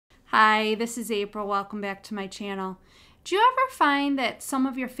Hi, this is April. Welcome back to my channel. Do you ever find that some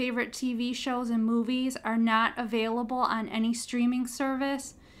of your favorite TV shows and movies are not available on any streaming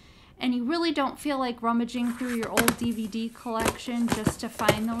service, and you really don't feel like rummaging through your old DVD collection just to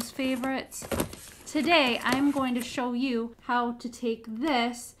find those favorites? Today, I'm going to show you how to take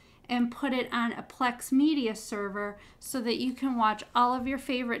this and put it on a Plex Media Server so that you can watch all of your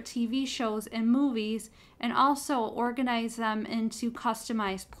favorite TV shows and movies, and also organize them into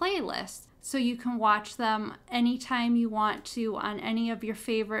customized playlists so you can watch them anytime you want to on any of your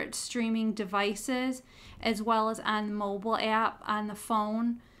favorite streaming devices, as well as on the mobile app, on the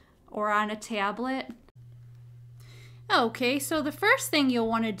phone, or on a tablet. Okay, so the first thing you'll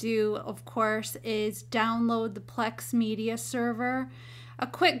want to do, of course, is download the Plex Media Server. A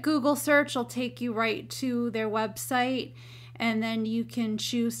quick Google search will take you right to their website, and then you can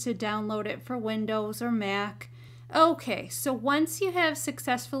choose to download it for Windows or Mac. Okay, so once you have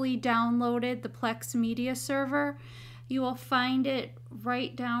successfully downloaded the Plex Media Server, you will find it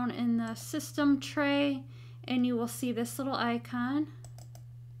right down in the system tray, and you will see this little icon.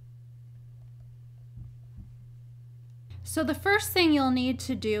 So the first thing you'll need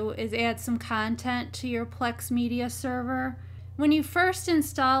to do is add some content to your Plex Media Server. When you first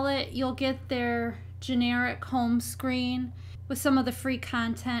install it, you'll get their generic home screen with some of the free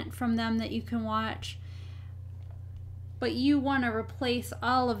content from them that you can watch. But you want to replace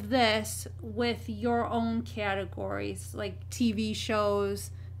all of this with your own categories, like TV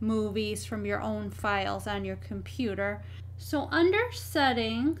shows, movies from your own files on your computer. So under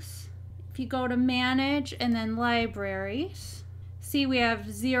Settings, if you go to Manage and then Libraries, see we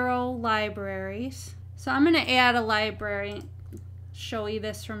have 0 libraries. So I'm going to add a library, show you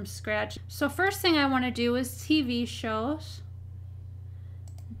this from scratch. So first thing I want to do is TV shows.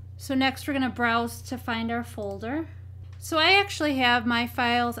 So next we're going to browse to find our folder. So I actually have my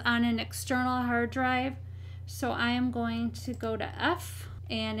files on an external hard drive. So I am going to go to F,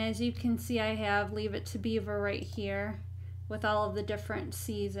 and as you can see I have Leave It to Beaver right here with all of the different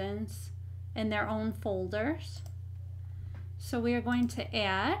seasons in their own folders. So we are going to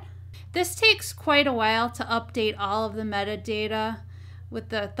add. This takes quite a while to update all of the metadata with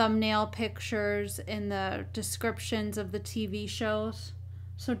the thumbnail pictures and the descriptions of the TV shows.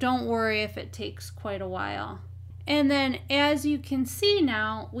 So don't worry if it takes quite a while. And then as you can see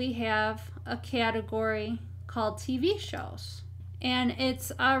now, we have a category called TV shows. And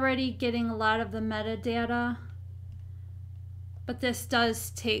it's already getting a lot of the metadata, but this does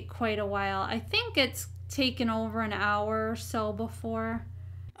take quite a while. I think it's taken over an hour or so before.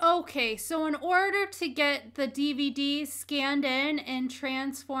 Okay, so in order to get the DVDs scanned in and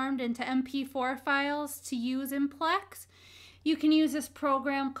transformed into MP4 files to use in Plex, you can use this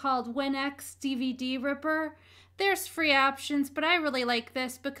program called Winx Dvd Ripper. There's free options, but I really like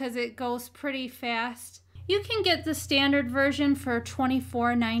this because it goes pretty fast. You can get the standard version for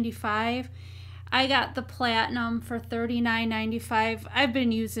 $24.95. I got the Platinum for $39.95. I've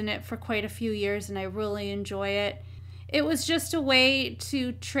been using it for quite a few years and I really enjoy it. It was just a way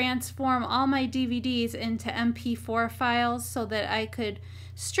to transform all my DVDs into MP4 files so that I could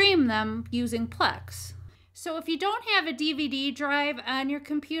stream them using Plex. So if you don't have a DVD drive on your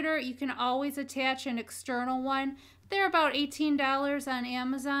computer, you can always attach an external one. They're about $18 on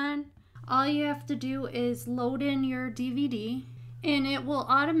Amazon. All you have to do is load in your DVD, and it will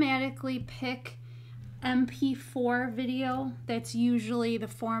automatically pick MP4 video. That's usually the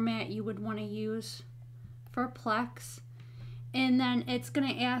format you would want to use for Plex. And then it's going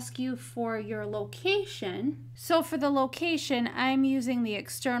to ask you for your location. So for the location, I'm using the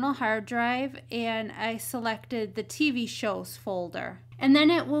external hard drive, and I selected the TV shows folder. And then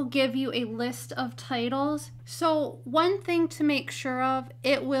it will give you a list of titles. So one thing to make sure of,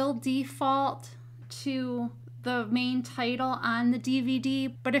 it will default to the main title on the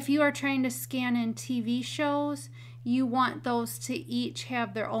DVD, but if you are trying to scan in TV shows, you want those to each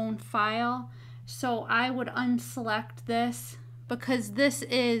have their own file. So I would unselect this because this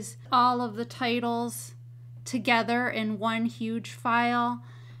is all of the titles together in one huge file.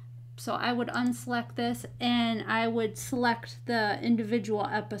 So I would unselect this and I would select the individual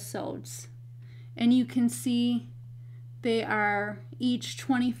episodes. And you can see they are each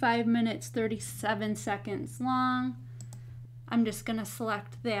 25 minutes, 37 seconds long. I'm just gonna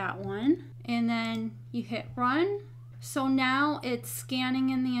select that one. And then you hit run. So now it's scanning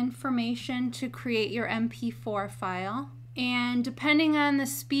in the information to create your MP4 file. And depending on the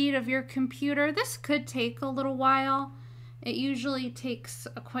speed of your computer, this could take a little while. It usually takes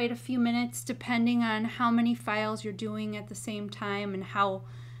quite a few minutes depending on how many files you're doing at the same time and how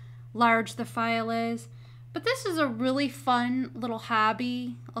large the file is. But this is a really fun little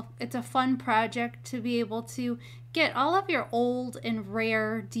hobby. It's a fun project to be able to get all of your old and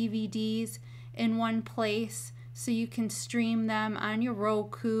rare DVDs in one place so you can stream them on your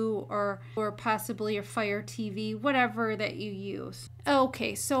Roku or possibly your Fire TV, whatever that you use.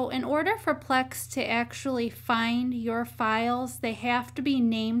 Okay, so in order for Plex to actually find your files, they have to be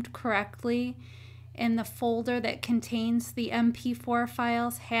named correctly. And the folder that contains the MP4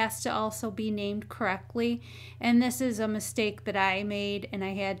 files has to also be named correctly. And this is a mistake that I made, and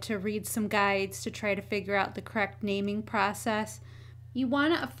I had to read some guides to try to figure out the correct naming process. You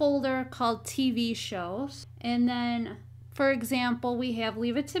want a folder called TV shows, and then, for example, we have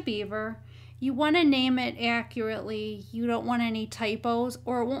Leave It to Beaver. You want to name it accurately. You don't want any typos,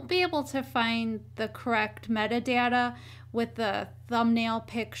 or it won't be able to find the correct metadata with the thumbnail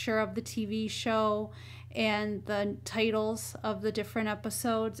picture of the TV show and the titles of the different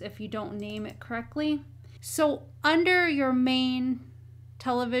episodes if you don't name it correctly. So under your main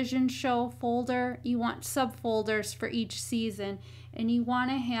television show folder, you want subfolders for each season, and you want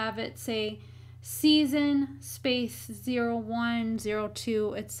to have it say season space 01,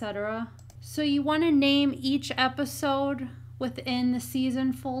 02, etc. So you want to name each episode within the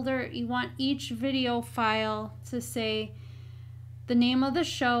season folder. You want each video file to say the name of the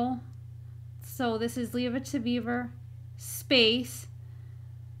show. So this is Leave It to Beaver, space,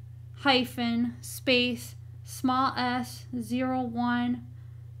 hyphen, space, small s 01,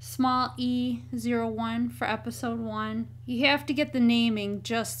 small e 01 for episode 1. You have to get the naming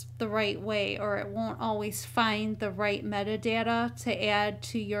just the right way, or it won't always find the right metadata to add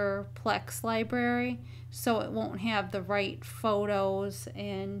to your Plex library, so it won't have the right photos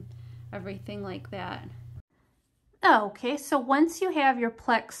and everything like that. Okay, so once you have your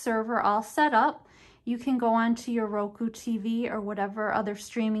Plex server all set up, you can go onto your Roku TV or whatever other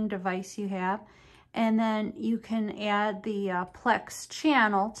streaming device you have, and then you can add the Plex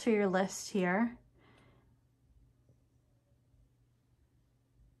channel to your list here.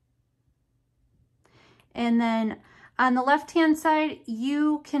 And then on the left-hand side,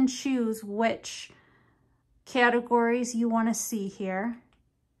 you can choose which categories you want to see here.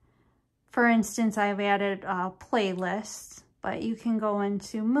 For instance, I've added playlists, but you can go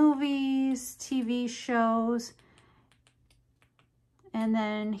into movies, TV shows, and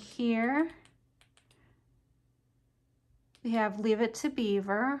then here we have Leave It to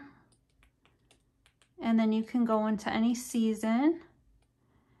Beaver, and then you can go into any season.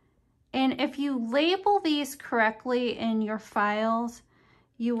 And if you label these correctly in your files,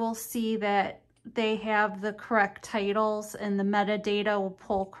 you will see that they have the correct titles and the metadata will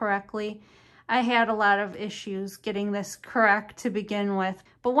pull correctly. I had a lot of issues getting this correct to begin with,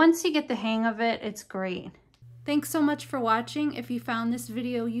 but once you get the hang of it, it's great. Thanks so much for watching. If you found this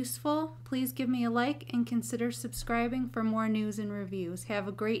video useful, please give me a like and consider subscribing for more news and reviews. Have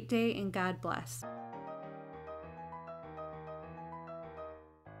a great day and God bless.